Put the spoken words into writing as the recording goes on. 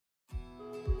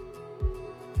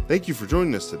Thank you for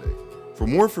joining us today. For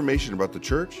more information about the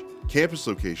church, campus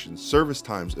locations, service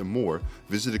times, and more,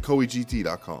 visit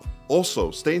ecoegt.com.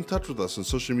 Also, stay in touch with us on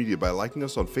social media by liking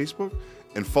us on Facebook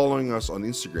and following us on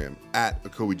Instagram at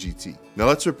ecoegt. Now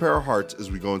let's prepare our hearts as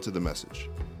we go into the message.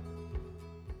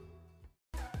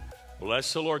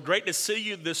 Bless the Lord. Great to see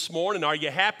you this morning. Are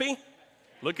you happy?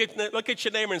 Look at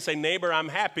your neighbor and say, neighbor, I'm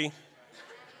happy.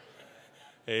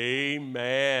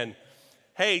 Amen.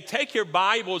 Hey, take your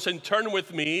Bibles and turn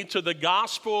with me to the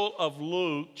Gospel of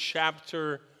Luke,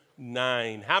 chapter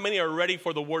 9. How many are ready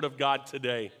for the Word of God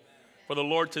today? For the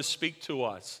Lord to speak to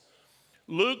us.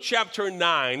 Luke chapter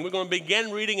 9, we're going to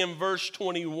begin reading in verse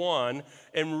 21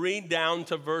 and read down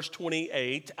to verse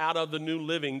 28 out of the New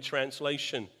Living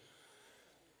Translation.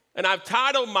 And I've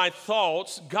titled my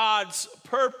thoughts, God's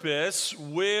Purpose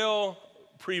Will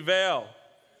Prevail.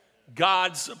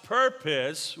 God's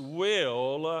purpose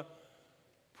will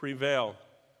prevail.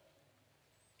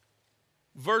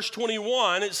 Verse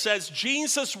 21, it says,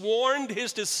 Jesus warned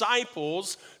his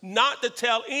disciples not to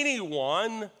tell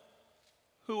anyone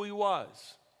who he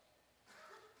was.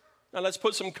 Now let's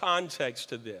put some context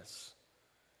to this.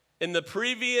 In the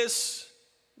previous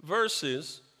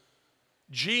verses,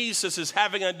 Jesus is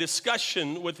having a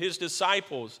discussion with his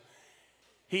disciples.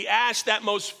 He asked that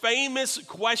most famous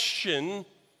question,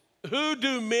 who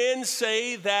do men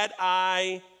say that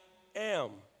I am?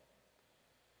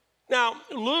 Now,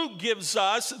 Luke gives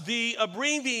us the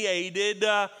abbreviated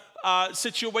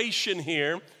situation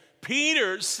here.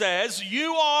 Peter says,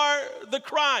 you are the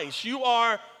Christ, you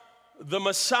are the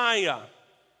Messiah.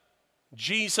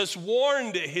 Jesus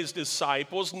warned his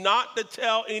disciples not to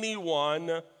tell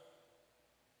anyone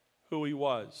who he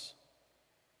was.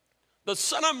 The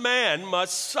Son of Man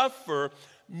must suffer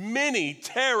many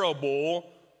terrible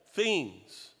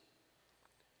things.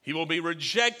 He will be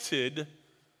rejected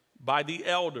by the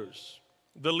elders,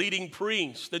 the leading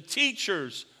priests, the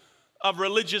teachers of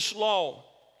religious law.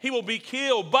 He will be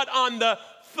killed, but on the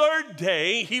third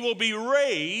day, he will be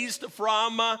raised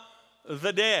from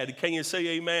the dead. Can you say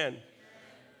amen? Amen?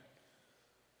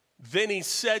 Then he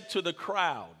said to the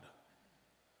crowd,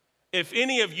 if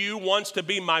any of you wants to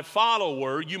be my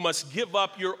follower, you must give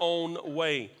up your own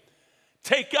way.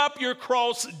 Take up your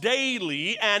cross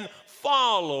daily and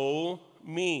follow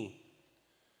me.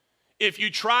 If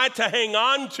you try to hang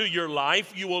on to your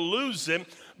life, you will lose it.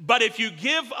 But if you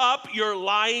give up your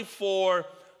life for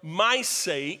my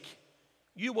sake,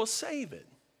 you will save it.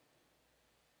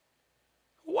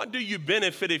 What do you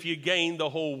benefit if you gain the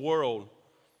whole world,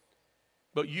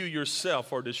 but you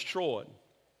yourself are destroyed?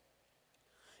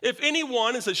 If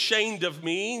anyone is ashamed of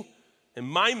me and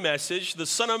my message, the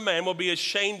Son of Man will be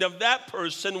ashamed of that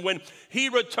person when he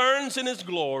returns in his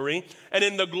glory and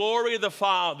in the glory of the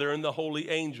Father and the holy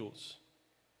angels.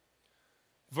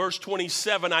 Verse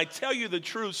 27, I tell you the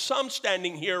truth, some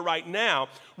standing here right now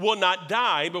will not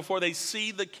die before they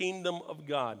see the kingdom of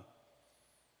God.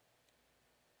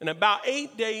 And about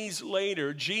 8 days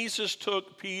later, Jesus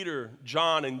took Peter,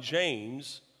 John, and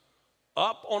James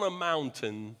up on a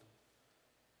mountain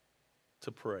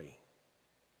to pray.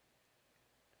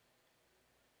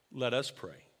 Let us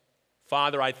pray.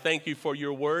 Father, I thank you for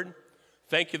your word.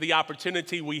 Thank you for the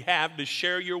opportunity we have to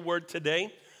share your word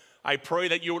today. I pray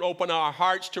that you would open our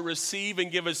hearts to receive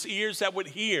and give us ears that would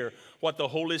hear what the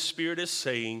Holy Spirit is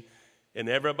saying. And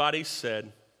everybody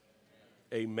said,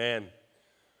 amen.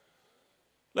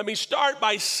 Let me start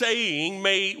by saying,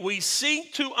 may we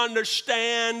seek to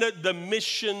understand the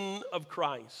mission of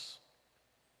Christ.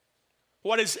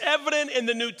 What is evident in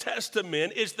the New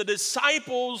Testament is the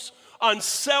disciples on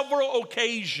several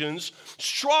occasions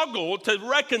struggled to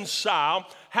reconcile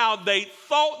how they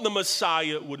thought the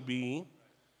Messiah would be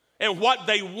and what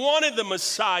they wanted the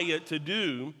Messiah to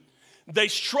do. They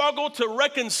struggled to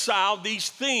reconcile these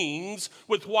things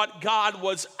with what God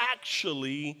was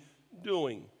actually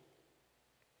doing.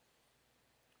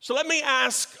 So let me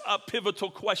ask a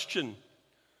pivotal question.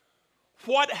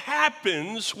 What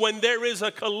happens when there is a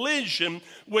collision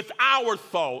with our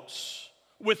thoughts,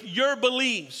 with your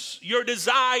beliefs, your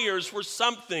desires for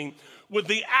something, with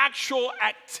the actual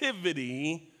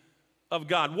activity of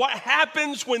God? What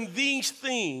happens when these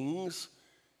things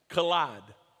collide?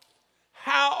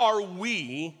 How are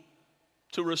we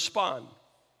to respond?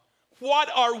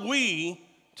 What are we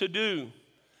to do?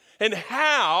 And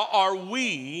how are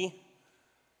we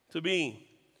to be?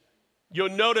 You'll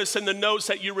notice in the notes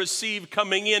that you received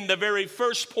coming in, the very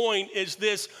first point is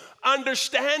this: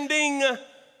 understanding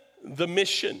the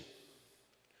mission.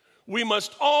 We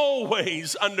must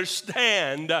always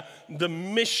understand the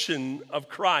mission of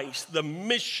Christ, the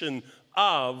mission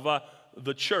of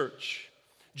the church.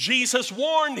 Jesus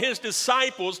warned his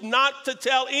disciples not to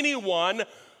tell anyone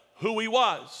who he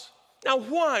was. Now,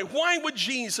 why? Why would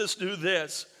Jesus do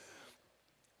this?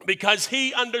 Because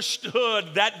he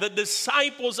understood that the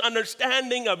disciples'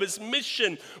 understanding of his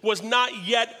mission was not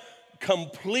yet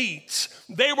complete.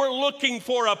 They were looking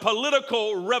for a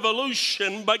political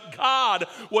revolution, but God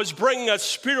was bringing a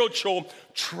spiritual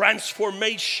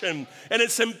transformation. And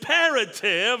it's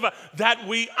imperative that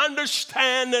we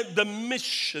understand the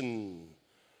mission.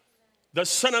 The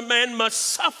Son of Man must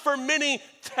suffer many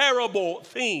terrible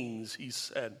things, he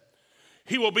said.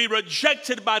 He will be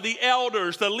rejected by the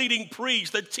elders, the leading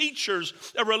priests, the teachers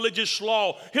of religious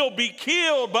law. He'll be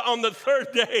killed, but on the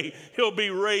third day, he'll be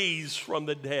raised from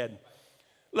the dead.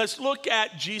 Let's look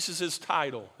at Jesus'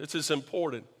 title. This is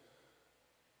important.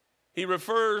 He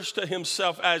refers to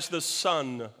himself as the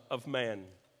Son of Man.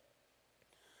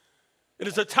 It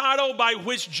is a title by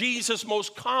which Jesus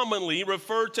most commonly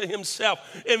referred to himself.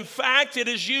 In fact, it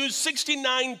is used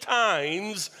 69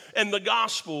 times in the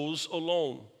Gospels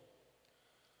alone.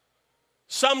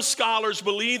 Some scholars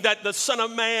believe that the Son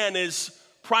of Man is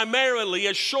primarily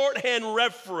a shorthand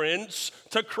reference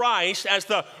to Christ as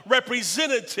the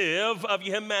representative of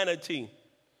humanity.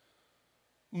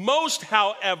 Most,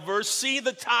 however, see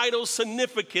the title's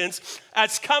significance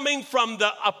as coming from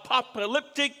the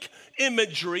apocalyptic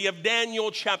imagery of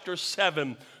Daniel chapter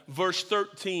 7, verse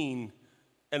 13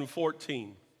 and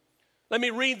 14. Let me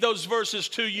read those verses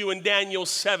to you in Daniel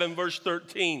 7, verse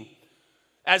 13.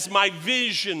 As my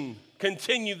vision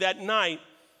continued that night,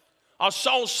 I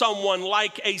saw someone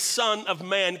like a son of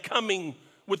man coming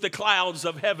with the clouds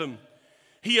of heaven.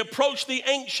 He approached the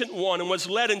Ancient One and was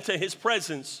led into his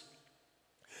presence.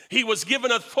 He was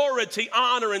given authority,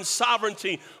 honor, and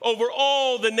sovereignty over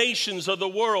all the nations of the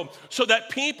world, so that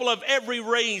people of every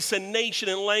race and nation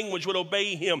and language would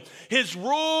obey him. His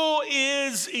rule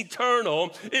is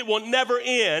eternal. It will never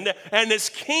end, and his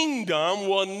kingdom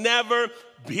will never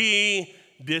be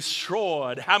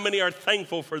destroyed. How many are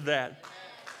thankful for that?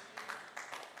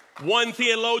 One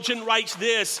theologian writes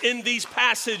this: in these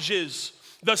passages,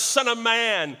 the Son of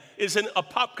Man is an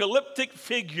apocalyptic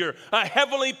figure, a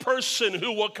heavenly person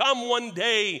who will come one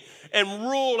day and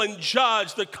rule and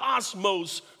judge the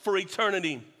cosmos for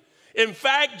eternity. In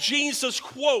fact, Jesus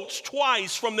quotes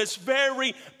twice from this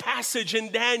very passage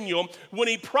in Daniel when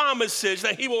he promises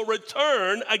that he will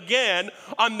return again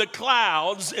on the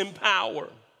clouds in power.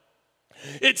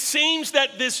 It seems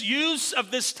that this use of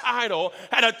this title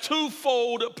had a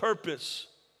twofold purpose.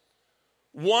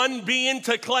 One being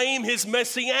to claim his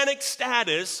messianic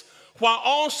status while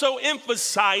also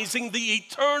emphasizing the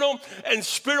eternal and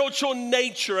spiritual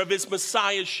nature of his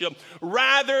messiahship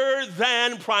rather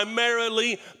than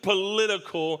primarily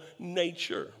political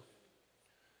nature.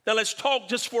 Now let's talk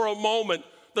just for a moment.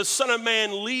 The Son of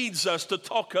Man leads us to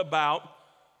talk about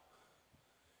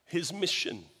his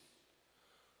mission.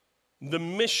 The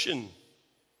mission.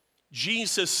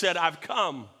 Jesus said, I've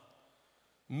come.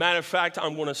 Matter of fact,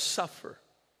 I'm going to suffer.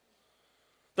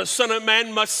 The Son of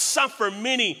Man must suffer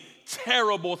many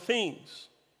terrible things.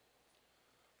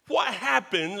 What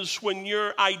happens when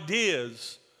your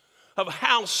ideas of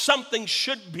how something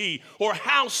should be or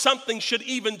how something should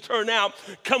even turn out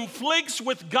conflicts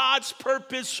with God's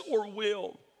purpose or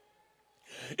will?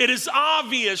 It is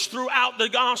obvious throughout the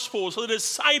Gospels the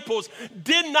disciples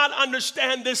did not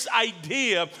understand this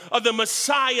idea of the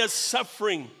Messiah's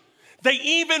suffering. They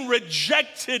even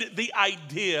rejected the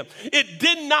idea. It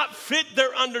did not fit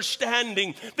their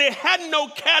understanding. They had no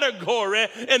category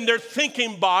in their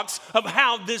thinking box of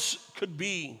how this could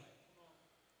be.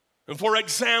 And for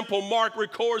example, Mark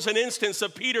records an instance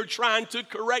of Peter trying to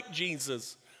correct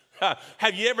Jesus.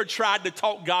 Have you ever tried to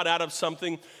talk God out of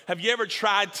something? Have you ever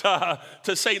tried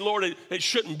to say, Lord, it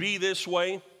shouldn't be this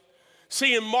way?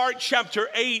 See, in Mark chapter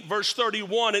 8, verse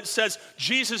 31, it says,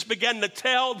 Jesus began to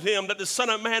tell them that the Son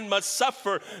of Man must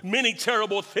suffer many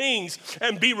terrible things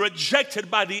and be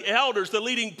rejected by the elders, the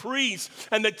leading priests,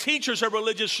 and the teachers of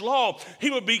religious law. He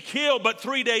would be killed, but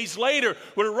 3 days later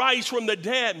would rise from the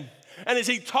dead. And as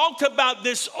he talked about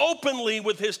this openly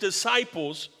with his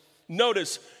disciples,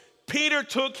 notice, Peter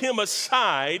took him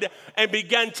aside and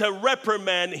began to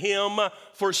reprimand him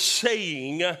for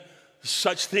saying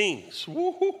such things.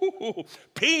 Woo-hoo-hoo-hoo.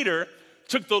 Peter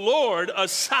took the Lord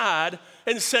aside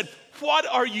and said, what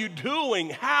are you doing?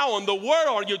 How in the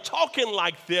world are you talking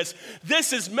like this?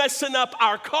 This is messing up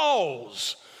our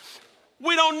cause.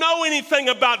 We don't know anything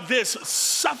about this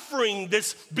suffering,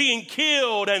 this being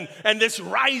killed, and this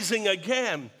rising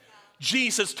again.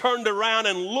 Jesus turned around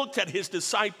and looked at his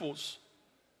disciples.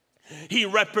 He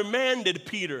reprimanded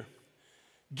Peter.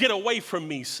 Get away from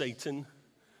me, Satan.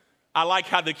 I like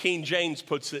how the King James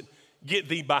puts it, get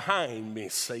thee behind me,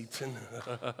 Satan.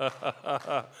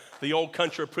 The old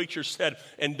country preacher said,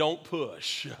 and don't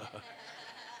push.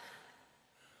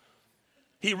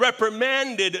 He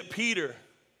reprimanded Peter.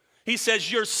 He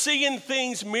says, you're seeing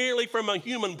things merely from a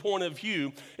human point of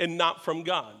view and not from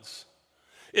God's.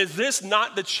 Is this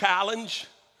not the challenge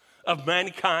of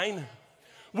mankind?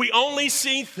 We only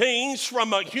see things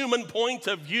from a human point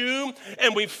of view,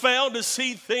 and we fail to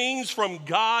see things from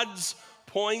God's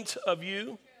point of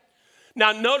view.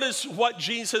 Now notice what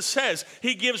Jesus says.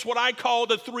 He gives what I call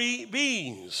the 3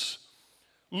 B's.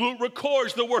 Luke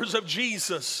records the words of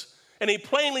Jesus, and he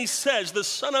plainly says the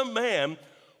Son of Man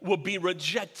will be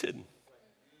rejected.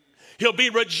 He'll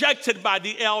be rejected by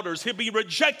the elders. He'll be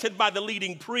rejected by the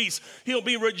leading priests. He'll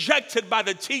be rejected by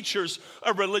the teachers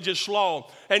of religious law.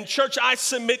 And church, I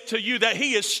submit to you that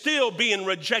he is still being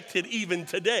rejected even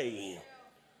today.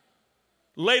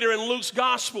 Later in Luke's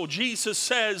gospel, Jesus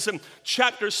says in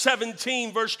chapter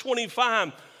 17, verse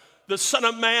 25, the Son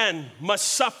of Man must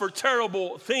suffer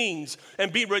terrible things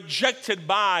and be rejected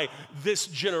by this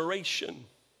generation.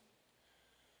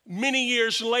 Many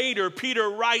years later, Peter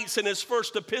writes in his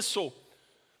first epistle,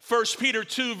 1 Peter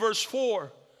 2, verse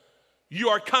 4, you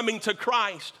are coming to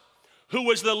Christ,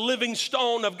 who is the living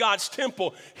stone of God's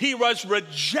temple. He was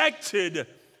rejected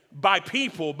by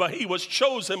people, but he was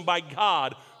chosen by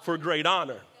God for great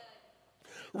honor.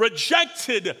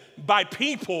 Rejected by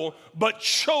people, but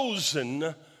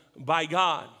chosen by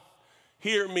God.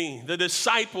 Hear me, the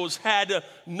disciples had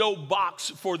no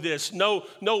box for this, no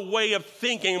way of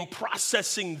thinking and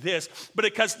processing this, but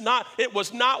it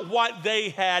was not what they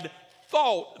had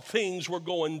thought things were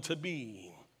going to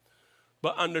be.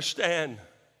 But understand,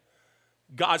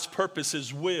 God's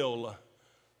purposes will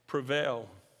prevail.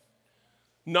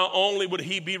 Not only would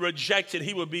he be rejected,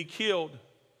 he would be killed.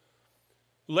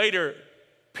 Later,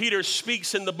 Peter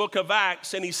speaks in the book of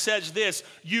Acts and he says this,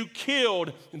 you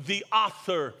killed the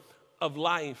author of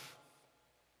life.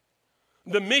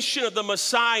 The mission of the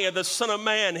Messiah, the Son of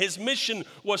Man, his mission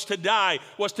was to die,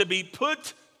 was to be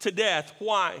put to death.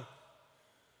 Why?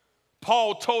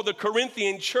 Paul told the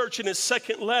Corinthian church in his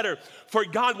second letter, for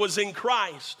God was in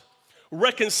Christ,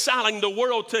 reconciling the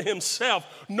world to himself,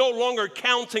 no longer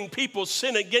counting people's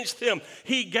sin against him.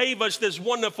 He gave us this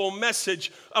wonderful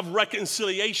message of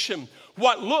reconciliation.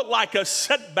 What looked like a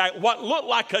setback, what looked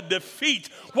like a defeat,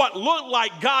 what looked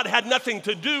like God had nothing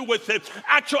to do with it.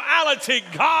 Actuality,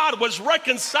 God was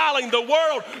reconciling the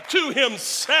world to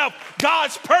himself.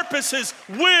 God's purposes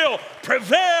will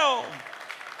prevail.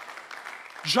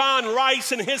 John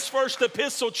writes in his first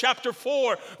epistle, chapter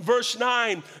 4, verse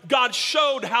 9, God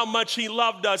showed how much he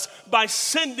loved us by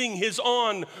sending his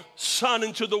own Son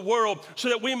into the world so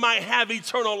that we might have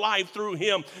eternal life through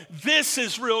him. This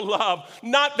is real love.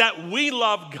 Not that we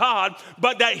love God,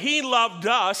 but that he loved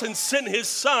us and sent his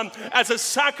Son as a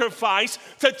sacrifice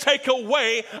to take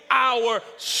away our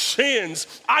sins.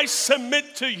 I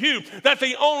submit to you that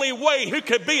the only way he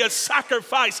could be a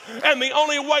sacrifice and the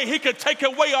only way he could take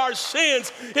away our sins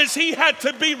is he had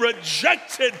to be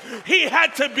rejected. He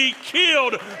had to be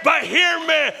killed. But hear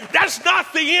me, that's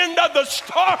not the end of the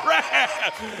story.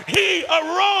 He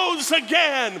arose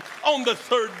again on the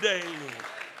third day.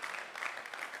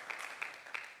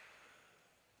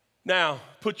 Now,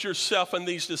 put yourself in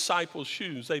these disciples'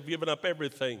 shoes. They've given up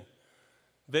everything.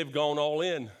 They've gone all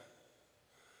in.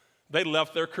 They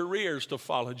left their careers to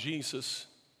follow Jesus.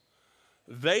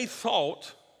 They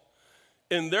thought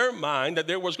in their mind that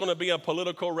there was going to be a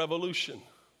political revolution.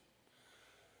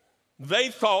 They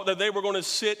thought that they were going to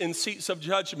sit in seats of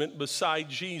judgment beside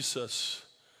Jesus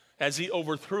as he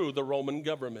overthrew the Roman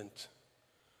government.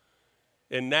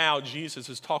 And now Jesus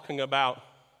is talking about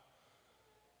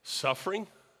suffering.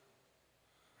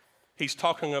 He's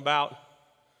talking about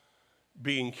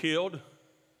being killed.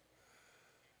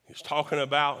 He's talking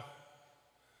about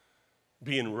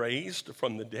being raised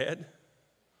from the dead.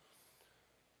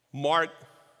 Mark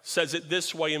says it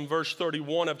this way in verse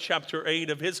 31 of chapter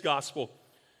 8 of his gospel.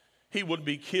 He would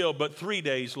be killed, but 3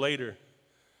 days later,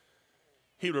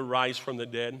 he would rise from the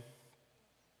dead.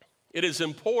 It is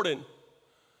important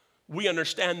we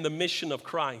understand the mission of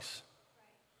Christ.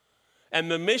 And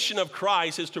the mission of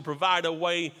Christ is to provide a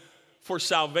way for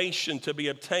salvation to be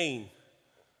obtained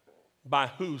by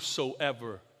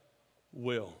whosoever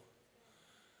will.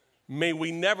 May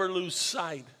we never lose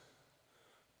sight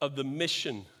of the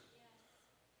mission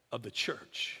of the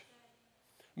church.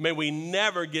 May we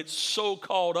never get so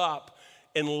caught up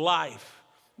in life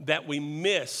that we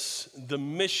miss the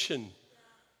mission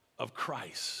of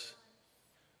Christ.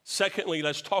 Secondly,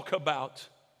 let's talk about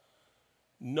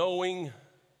knowing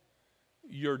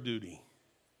your duty.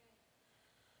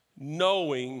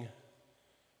 knowing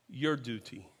your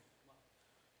duty,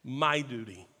 my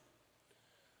duty.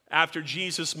 After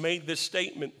Jesus made this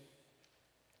statement,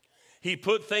 he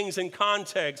put things in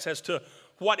context as to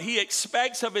what he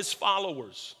expects of his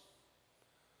followers.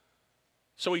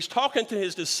 So he's talking to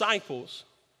his disciples.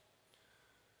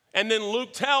 And then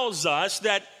Luke tells us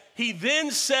that he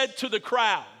then said to the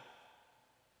crowd,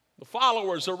 the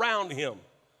followers around him,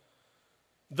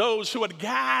 those who had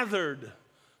gathered,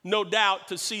 no doubt,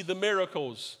 to see the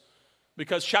miracles,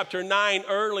 because chapter 9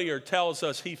 earlier tells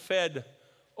us he fed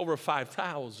over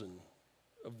 5,000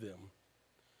 of them.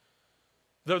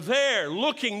 They're there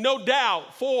looking, no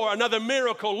doubt, for another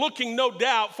miracle, looking, no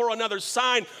doubt, for another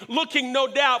sign, looking, no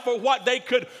doubt, for what they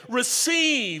could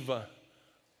receive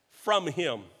from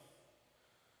him.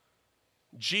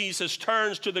 Jesus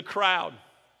turns to the crowd.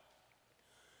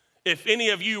 If any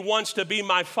of you wants to be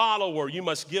my follower, you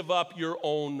must give up your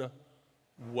own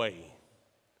way.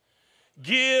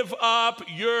 Give up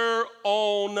your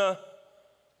own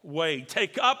way.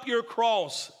 Take up your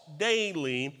cross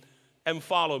daily and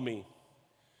follow me.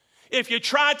 If you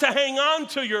try to hang on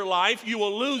to your life, you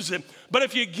will lose it. But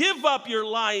if you give up your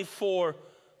life for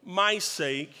my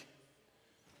sake,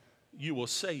 you will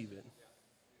save it.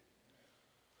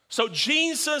 So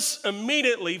Jesus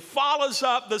immediately follows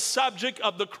up the subject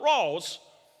of the cross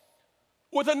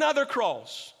with another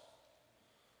cross.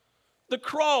 The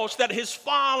cross that his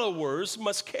followers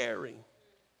must carry.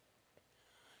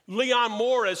 Leon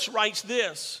Morris writes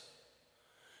this: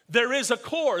 there is, of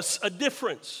course, a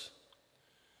difference.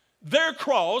 Their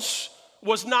cross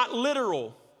was not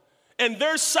literal, and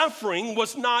their suffering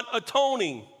was not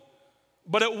atoning,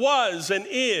 but it was and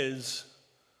is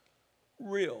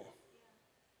real.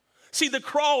 See, the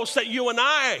cross that you and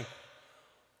I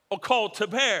are called to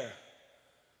bear,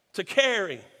 to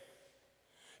carry,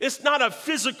 it's not a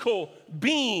physical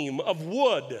beam of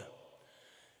wood.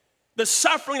 The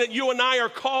suffering that you and I are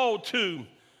called to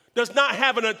does not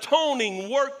have an atoning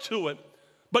work to it.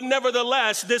 But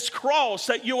nevertheless, this cross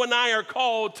that you and I are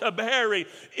called to bear, it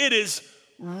is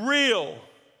real,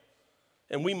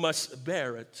 and we must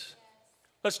bear it.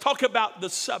 Let's talk about the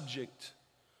subject.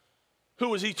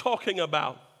 Who is he talking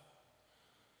about?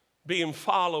 Being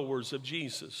followers of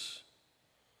Jesus.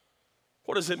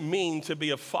 What does it mean to be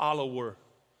a follower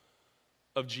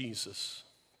of Jesus?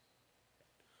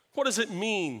 What does it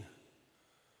mean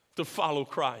to follow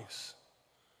Christ?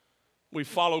 We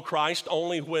follow Christ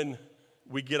only when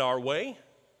we get our way.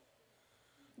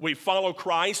 We follow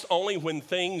Christ only when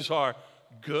things are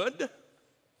good.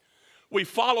 We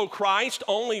follow Christ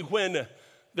only when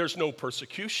there's no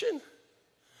persecution.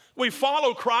 We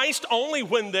follow Christ only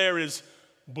when there is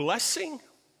blessing.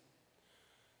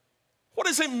 What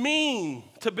does it mean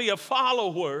to be a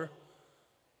follower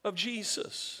of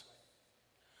Jesus?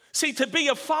 See, to be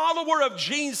a follower of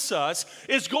Jesus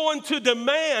is going to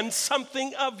demand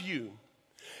something of you.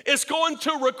 It's going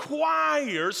to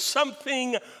require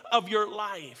something of your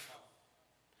life.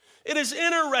 It is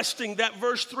interesting that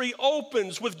verse 3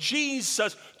 opens with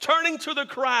Jesus turning to the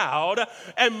crowd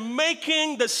and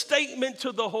making the statement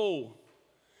to the whole.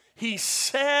 He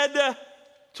said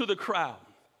to the crowd.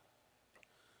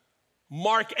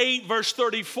 Mark 8, verse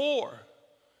 34,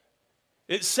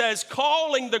 it says,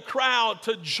 calling the crowd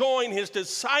to join his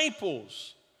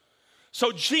disciples.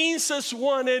 So Jesus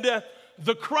wanted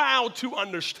the crowd to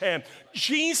understand.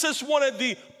 Jesus wanted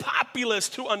the populace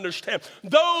to understand.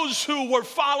 Those who were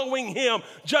following him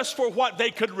just for what they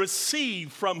could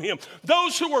receive from him.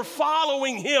 Those who were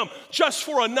following him just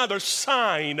for another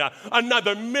sign,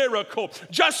 another miracle,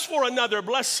 just for another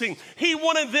blessing. He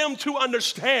wanted them to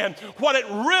understand what it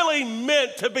really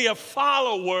meant to be a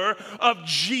follower of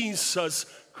Jesus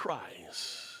Christ.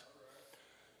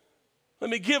 Let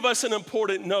me give us an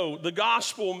important note. The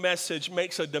gospel message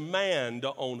makes a demand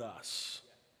on us.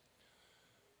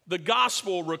 The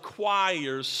gospel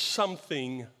requires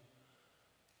something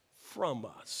from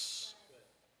us.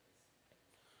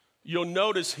 You'll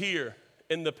notice here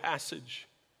in the passage,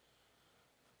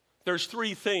 there's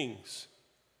three things.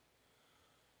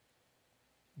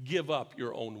 Give up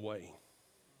your own way.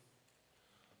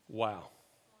 Wow.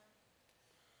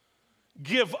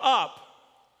 Give up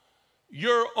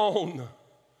your own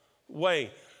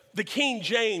way. The King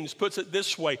James puts it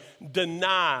this way: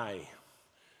 deny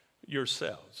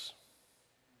yourselves.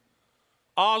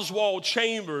 Oswald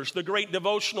Chambers, the great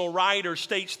devotional writer,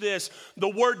 states this: the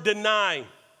word deny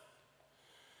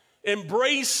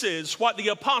embraces what the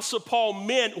Apostle Paul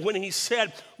meant when he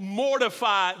said,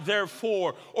 mortify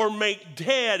therefore, or make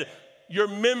dead your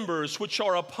members which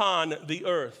are upon the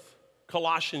earth.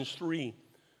 Colossians 3,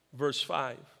 verse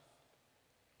 5.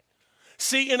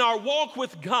 See, in our walk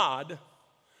with God,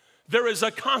 there is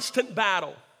a constant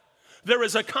battle. There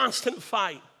is a constant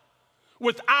fight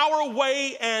with our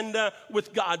way and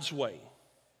with God's way.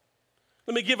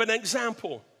 Let me give an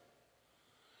example.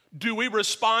 Do we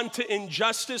respond to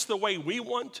injustice the way we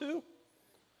want to?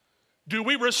 Do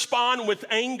we respond with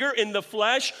anger in the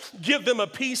flesh, give them a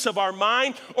piece of our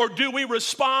mind, or do we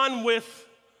respond with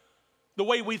the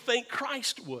way we think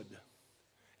Christ would?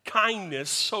 Kindness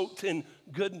soaked in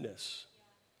goodness.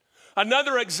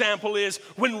 Another example is,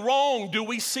 when wrong, do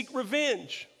we seek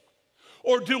revenge?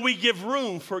 Or do we give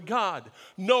room for God,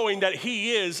 knowing that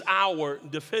He is our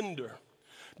defender?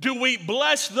 Do we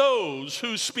bless those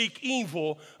who speak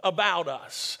evil about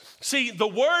us? See, the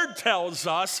word tells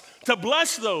us to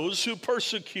bless those who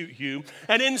persecute you,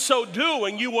 and in so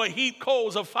doing, you will heap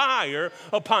coals of fire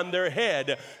upon their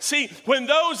head. See, when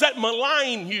those that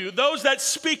malign you, those that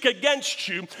speak against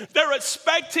you, they're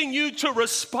expecting you to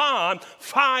respond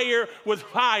fire with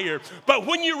fire. But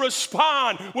when you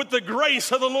respond with the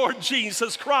grace of the Lord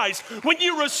Jesus Christ, when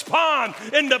you respond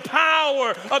in the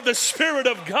power of the Spirit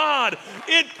of God,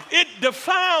 it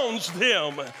defiles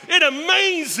them. It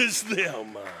amazes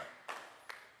them.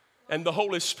 And the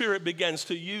Holy Spirit begins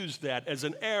to use that as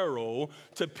an arrow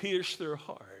to pierce their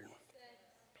heart.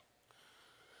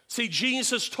 See,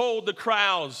 Jesus told the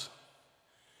crowds,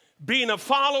 being a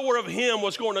follower of Him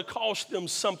was going to cost them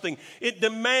something. It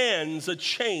demands a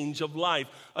change of life,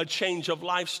 a change of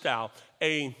lifestyle,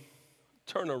 a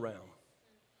turnaround.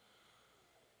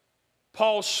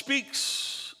 Paul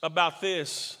speaks about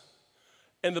this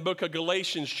in the book of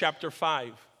Galatians chapter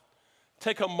 5.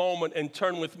 Take a moment and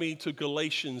turn with me to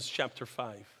Galatians chapter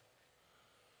 5.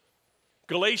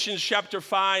 Galatians chapter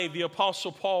 5, the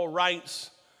Apostle Paul writes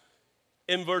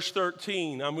in verse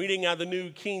 13. I'm reading out the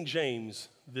New King James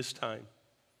this time.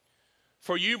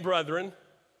 For you, brethren,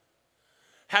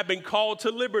 have been called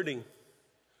to liberty.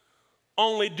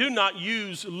 Only do not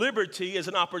use liberty as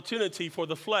an opportunity for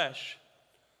the flesh,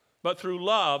 but through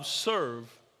love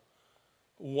serve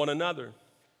one another.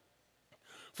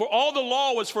 For all the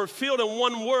law was fulfilled in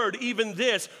one word, even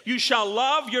this: you shall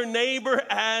love your neighbor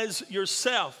as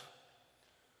yourself.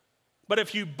 But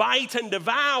if you bite and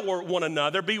devour one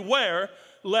another, beware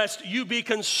lest you be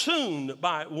consumed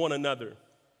by one another.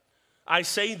 I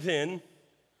say then,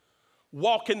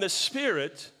 walk in the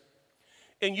Spirit,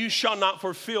 and you shall not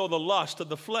fulfill the lust of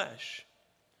the flesh.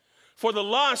 For the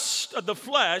lust of the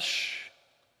flesh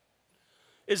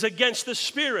is against the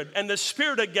Spirit, and the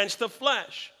Spirit against the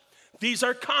flesh. These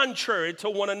are contrary to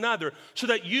one another, so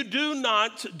that you do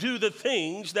not do the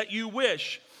things that you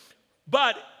wish.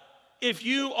 But if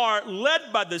you are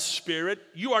led by the Spirit,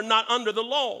 you are not under the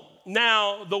law.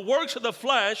 Now, the works of the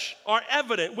flesh are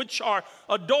evident, which are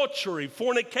adultery,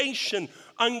 fornication,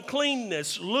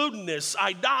 uncleanness, lewdness,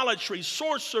 idolatry,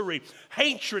 sorcery,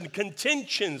 hatred,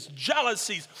 contentions,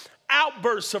 jealousies,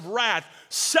 outbursts of wrath,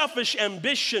 selfish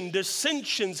ambition,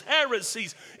 dissensions,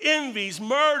 heresies, envies,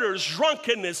 murders,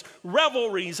 drunkenness,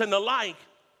 revelries, and the like,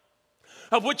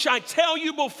 of which I tell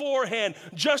you beforehand,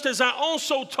 just as I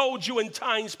also told you in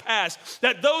times past,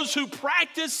 that those who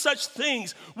practice such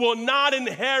things will not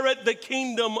inherit the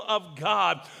kingdom of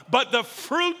God. But the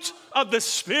fruit of the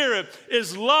Spirit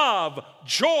is love,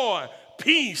 joy,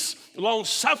 peace,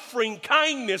 long-suffering,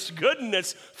 kindness,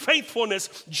 goodness,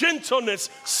 faithfulness,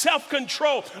 gentleness,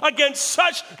 self-control. Against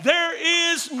such there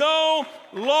is no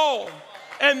law.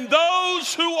 And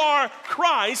those who are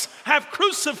Christ have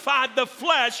crucified the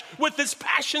flesh with its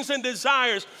passions and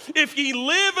desires. If ye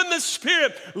live in the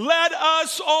Spirit, let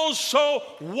us also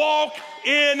walk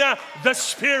in the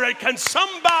Spirit. Can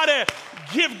somebody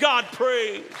give God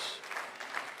praise?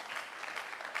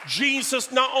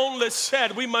 Jesus not only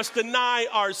said we must deny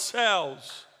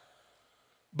ourselves,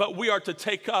 but we are to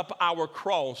take up our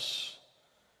cross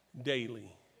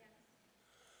daily.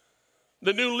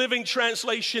 The New Living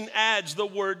Translation adds the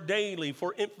word daily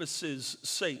for emphasis'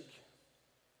 sake.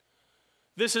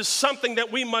 This is something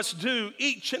that we must do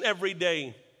each and every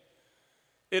day.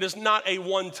 It is not a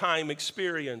one-time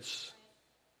experience.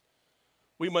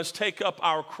 We must take up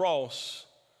our cross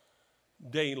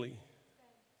daily.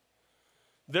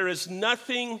 There is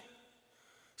nothing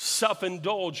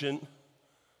self-indulgent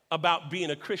about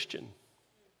being a Christian.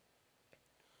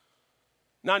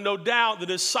 Now, no doubt the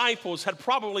disciples had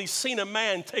probably seen a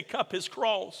man take up his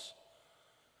cross,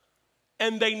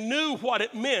 and they knew what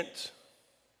it meant.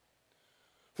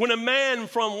 When a man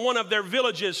from one of their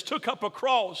villages took up a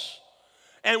cross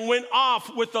and went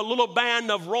off with a little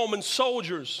band of Roman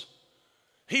soldiers,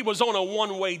 he was on a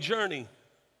one-way journey,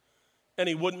 and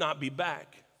he would not be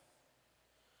back.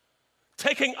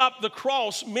 Taking up the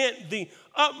cross meant the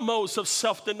utmost of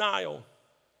self-denial.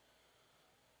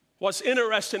 What's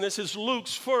interesting, this is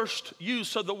Luke's first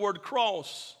use of the word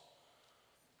cross,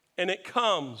 and it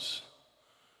comes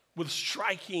with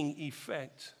striking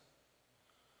effect.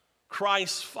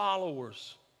 Christ's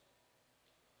followers,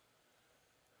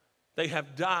 they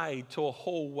have died to a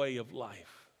whole way of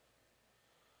life.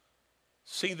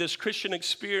 See, this Christian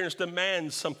experience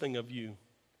demands something of you.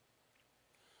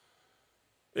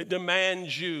 It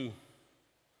demands you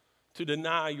to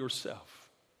deny yourself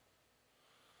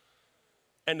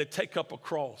and to take up a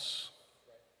cross,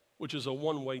 which is a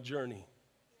one-way journey.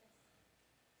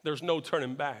 There's no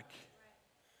turning back.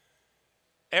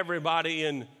 Everybody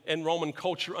in Roman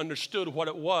culture understood what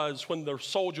it was when the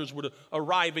soldiers would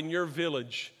arrive in your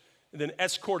village and then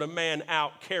escort a man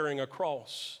out carrying a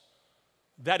cross.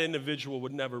 That individual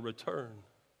would never return.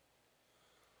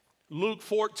 Luke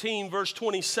 14, verse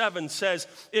 27 says,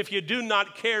 if you do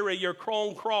not carry your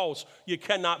own cross, you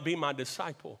cannot be my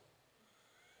disciple.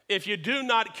 If you do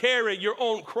not carry your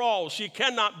own cross, you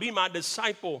cannot be my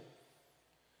disciple.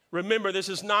 Remember, this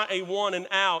is not a one and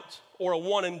out or a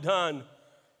one and done.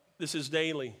 This is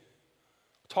daily.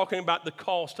 Talking about the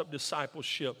cost of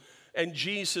discipleship. And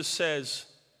Jesus says,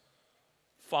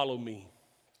 follow me.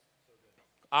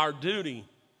 Our duty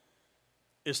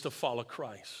is to follow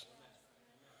Christ.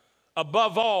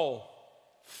 Above all,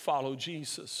 follow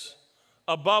Jesus.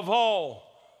 Above all,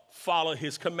 follow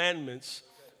his commandments.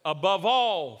 Above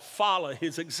all, follow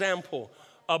his example.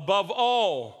 Above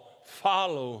all,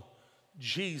 follow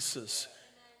Jesus.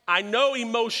 I know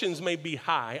emotions may be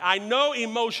high. I know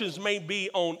emotions may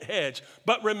be on edge.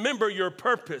 But remember your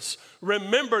purpose.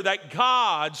 Remember that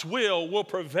God's will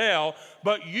prevail.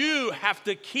 But you have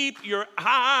to keep your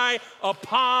eye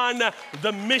upon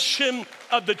the mission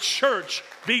of the church.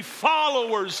 Be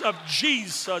followers of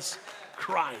Jesus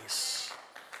Christ.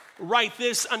 Write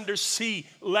this under C.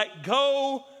 Let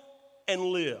go and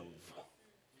live.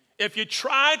 If you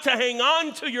try to hang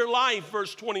on to your life,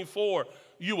 verse 24,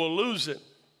 you will lose it.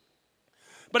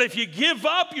 But if you give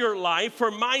up your life for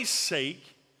my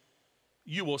sake,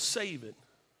 you will save it.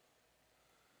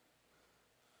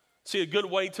 See, a good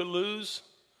way to lose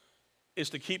is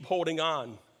to keep holding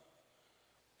on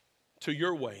to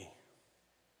your way.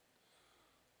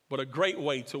 But a great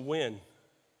way to win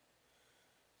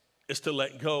is to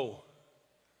let go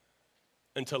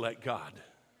and to let God.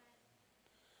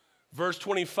 Verse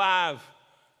 25,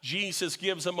 Jesus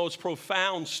gives the most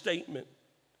profound statement.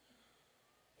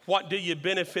 What do you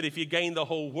benefit if you gain the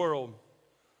whole world,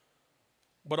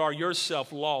 but are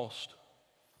yourself lost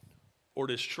or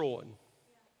destroyed?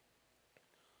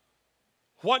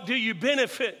 What do you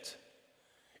benefit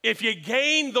if you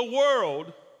gain the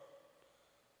world,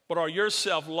 but are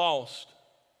yourself lost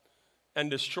and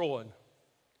destroyed?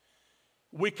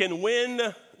 We can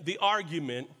win the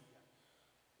argument,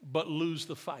 but lose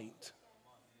the fight.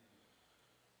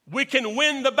 We can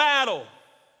win the battle,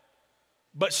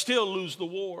 but still lose the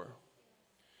war.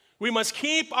 We must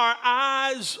keep our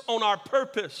eyes on our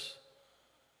purpose.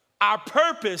 Our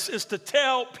purpose is to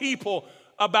tell people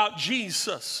about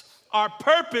Jesus. Our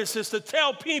purpose is to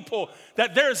tell people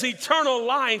that there's eternal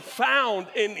life found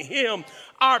in him.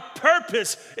 Our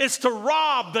purpose is to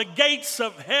rob the gates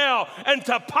of hell and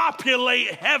to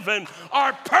populate heaven.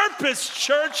 Our purpose,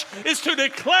 church, is to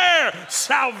declare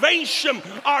salvation.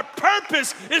 Our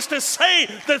purpose is to say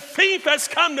the thief has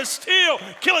come to steal,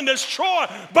 kill, and destroy,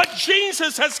 but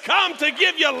Jesus has come to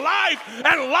give you life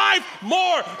and life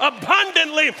more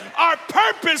abundantly. Our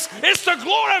purpose is to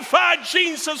glorify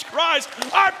Jesus Christ.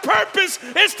 Our purpose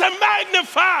is to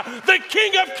magnify the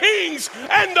King of Kings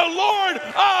and the Lord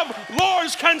of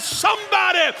Lords. Can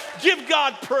somebody give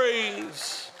God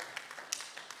praise?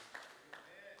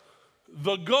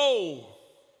 The goal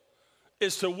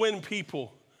is to win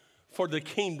people for the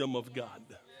kingdom of God.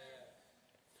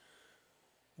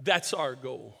 That's our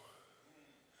goal.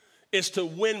 Is to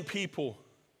win people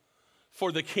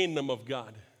for the kingdom of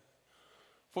God.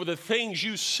 For the things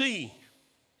you see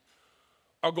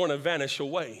are going to vanish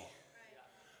away.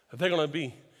 They're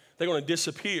going to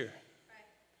disappear.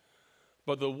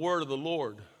 But the word of the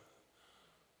Lord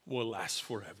will last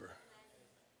forever.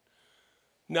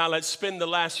 Now let's spend the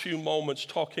last few moments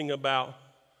talking about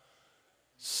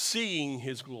seeing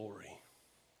his glory.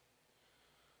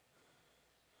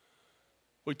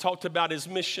 We talked about his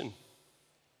mission.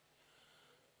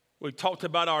 We talked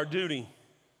about our duty.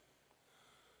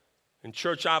 In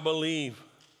church, I believe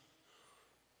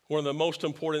one of the most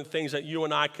important things that you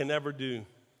and I can ever do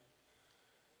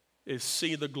is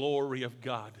see the glory of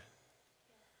God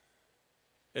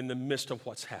in the midst of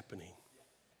what's happening.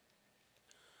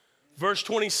 Verse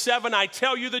 27, I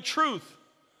tell you the truth.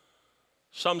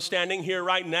 Some standing here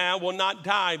right now will not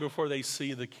die before they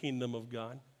see the kingdom of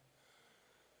God.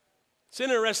 It's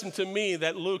interesting to me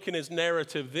that Luke in his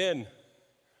narrative then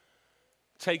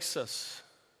takes us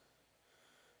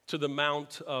to the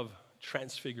Mount of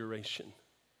Transfiguration.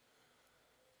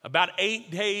 About 8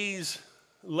 days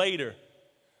later,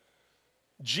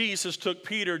 Jesus took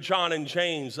Peter, John, and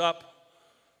James up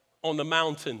on the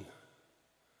mountain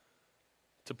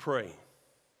to pray.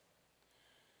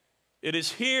 It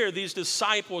is here these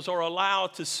disciples are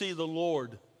allowed to see the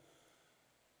Lord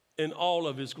in all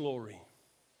of his glory.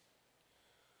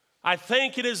 I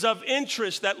think it is of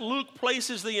interest that Luke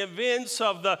places the events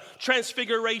of the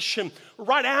Transfiguration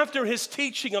right after his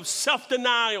teaching of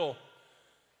self-denial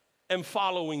and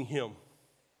following him.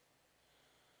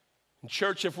 And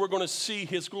church, if we're going to see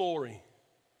his glory,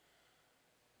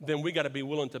 then we got to be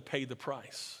willing to pay the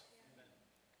price.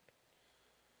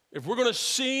 If we're going to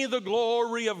see the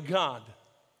glory of God,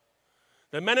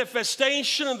 the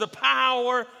manifestation of the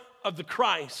power of the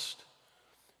Christ,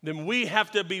 then we have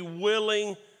to be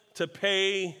willing to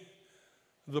pay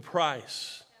the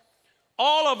price.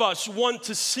 All of us want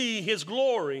to see his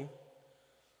glory,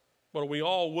 but are we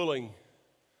all willing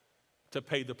to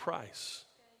pay the price?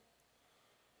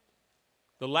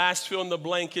 The last fill in the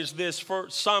blank is this: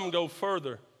 some go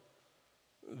further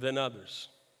than others.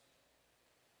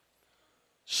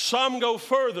 Some go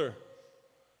further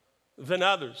than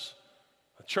others.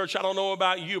 Church, I don't know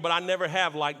about you, but I never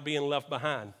have liked being left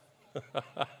behind.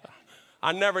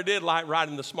 I never did like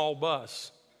riding the small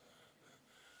bus.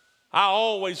 I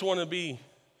always want to be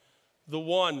the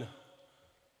one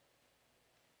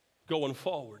going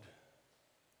forward.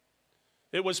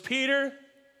 It was Peter,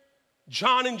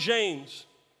 John, and James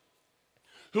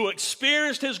who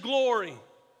experienced his glory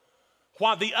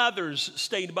while the others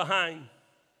stayed behind.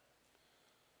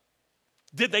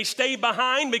 Did they stay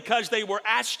behind because they were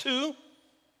asked to?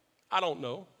 I don't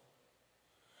know.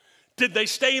 Did they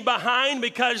stay behind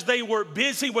because they were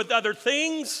busy with other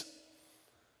things?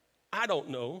 I don't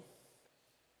know.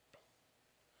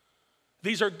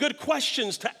 These are good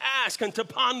questions to ask and to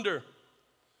ponder.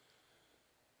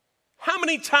 How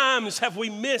many times have we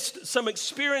missed some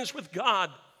experience with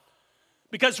God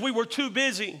because we were too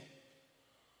busy,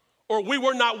 or we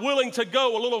were not willing to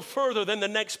go a little further than the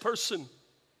next person?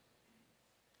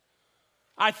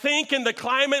 I think in the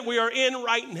climate we are in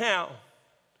right now,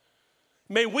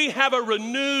 may we have a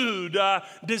renewed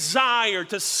desire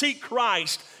to seek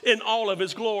Christ in all of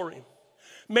his glory.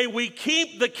 May we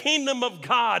keep the kingdom of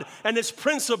God and its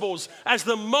principles as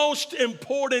the most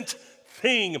important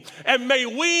thing. And may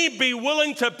we be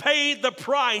willing to pay the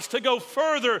price to go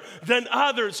further than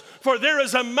others. For there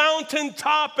is a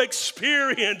mountaintop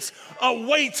experience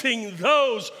awaiting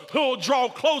those who will draw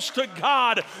close to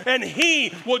God, and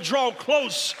he will draw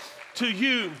close to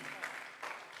you.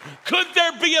 Could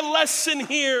there be a lesson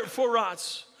here for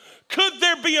us? Could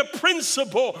there be a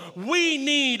principle we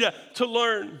need to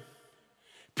learn?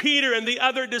 Peter and the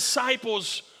other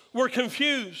disciples were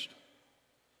confused.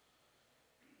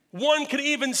 One could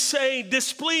even say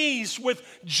displeased with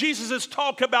Jesus'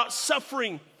 talk about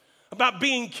suffering, about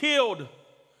being killed,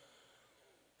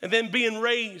 and then being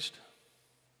raised.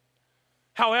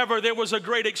 However, there was a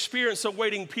great experience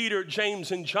awaiting Peter,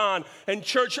 James, and John. And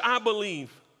church, I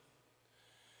believe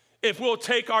if we'll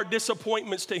take our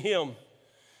disappointments to him,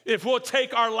 if we'll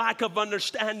take our lack of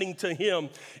understanding to him,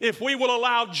 if we will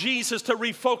allow Jesus to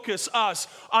refocus us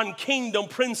on kingdom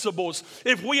principles,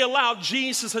 if we allow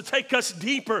Jesus to take us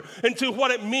deeper into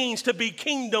what it means to be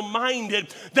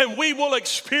kingdom-minded, then we will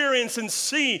experience and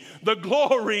see the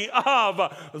glory of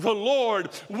the Lord.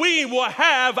 We will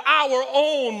have our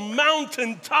own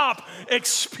mountaintop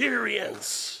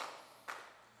experience.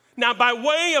 Now, by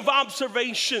way of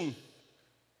observation,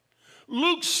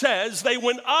 Luke says they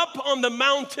went up on the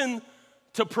mountain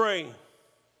to pray.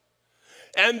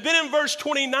 And then in verse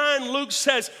 29, Luke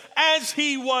says, as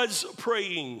he was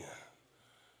praying.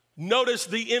 Notice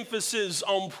the emphasis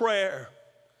on prayer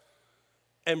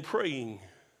and praying.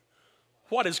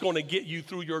 What is going to get you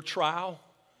through your trial?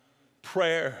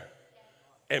 Prayer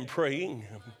and praying.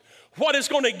 What is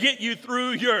going to get you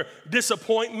through your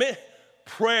disappointment?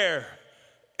 Prayer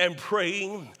and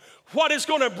praying. What is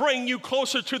going to bring you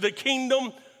closer to the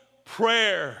kingdom?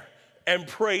 Prayer and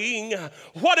praying.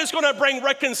 What is going to bring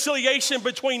reconciliation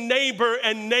between neighbor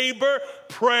and neighbor?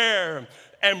 Prayer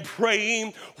and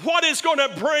praying. What is going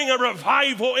to bring a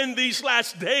revival in these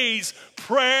last days?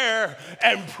 Prayer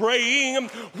and praying.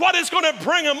 What is going to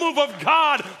bring a move of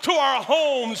God to our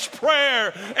homes?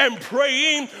 Prayer and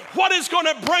praying. What is going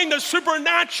to bring the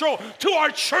supernatural to our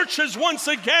churches once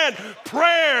again?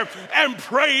 Prayer and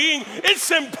praying. It's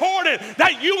important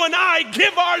that you and I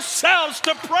give ourselves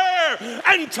to prayer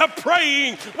and to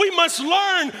praying. We must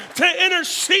learn to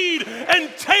intercede and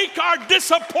take our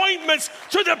disappointments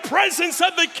to the presence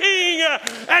of the King,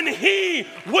 and He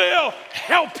will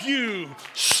help you.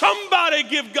 Somebody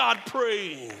give God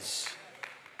praise.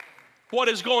 What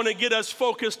is going to get us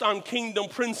focused on kingdom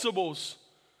principles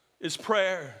is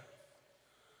prayer.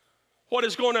 What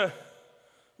is going to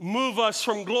move us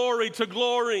from glory to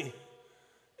glory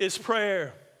is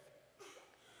prayer.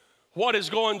 What is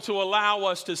going to allow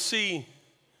us to see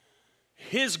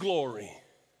His glory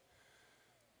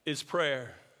is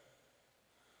prayer.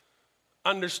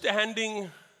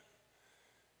 Understanding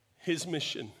His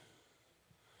mission.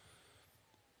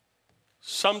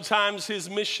 Sometimes His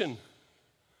mission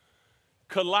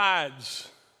collides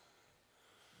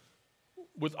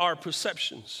with our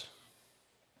perceptions,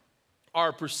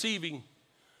 our perceiving,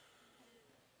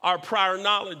 our prior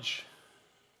knowledge.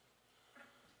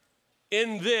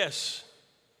 In this,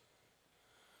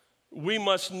 we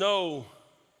must know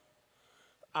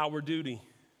our duty.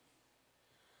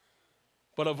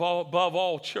 But above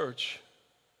all, church,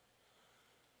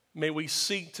 may we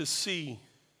seek to see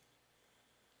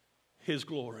His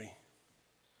glory.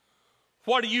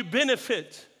 What do you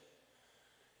benefit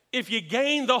if you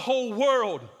gain the whole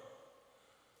world,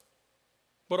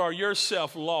 but are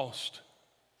yourself lost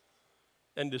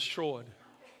and destroyed?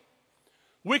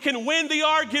 We can win the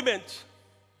argument,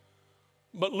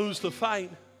 but lose the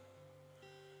fight.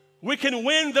 We can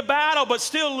win the battle, but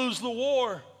still lose the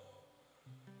war.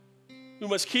 We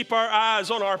must keep our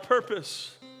eyes on our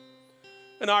purpose.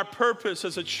 And our purpose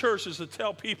as a church is to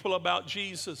tell people about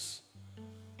Jesus.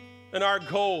 And our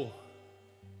goal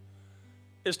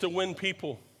is to win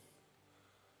people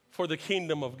for the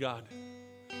kingdom of God.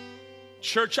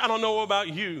 Church, I don't know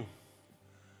about you,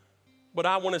 but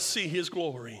I want to see His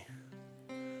glory.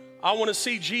 I want to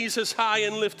see Jesus high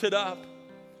and lifted up.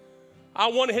 I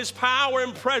want His power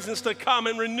and presence to come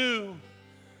and renew.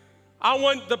 I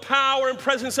want the power and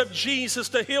presence of Jesus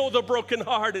to heal the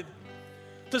brokenhearted,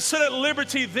 to set at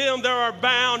liberty them that are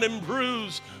bound and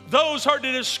bruised, those who are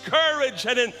discouraged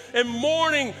and in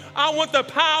mourning. I want the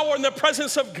power and the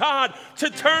presence of God to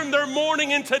turn their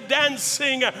mourning into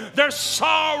dancing, their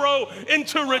sorrow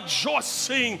into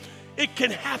rejoicing. It can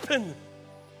happen.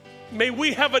 May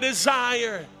we have a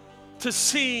desire to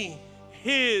see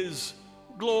His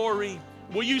glory.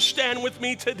 Will you stand with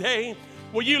me today?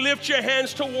 Will you lift your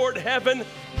hands toward heaven?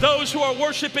 Those who are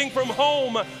worshiping from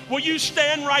home, will you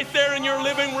stand right there in your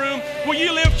living room? Will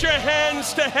you lift your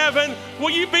hands to heaven?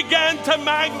 Will you begin to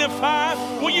magnify?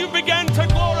 Will you begin to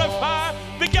glorify?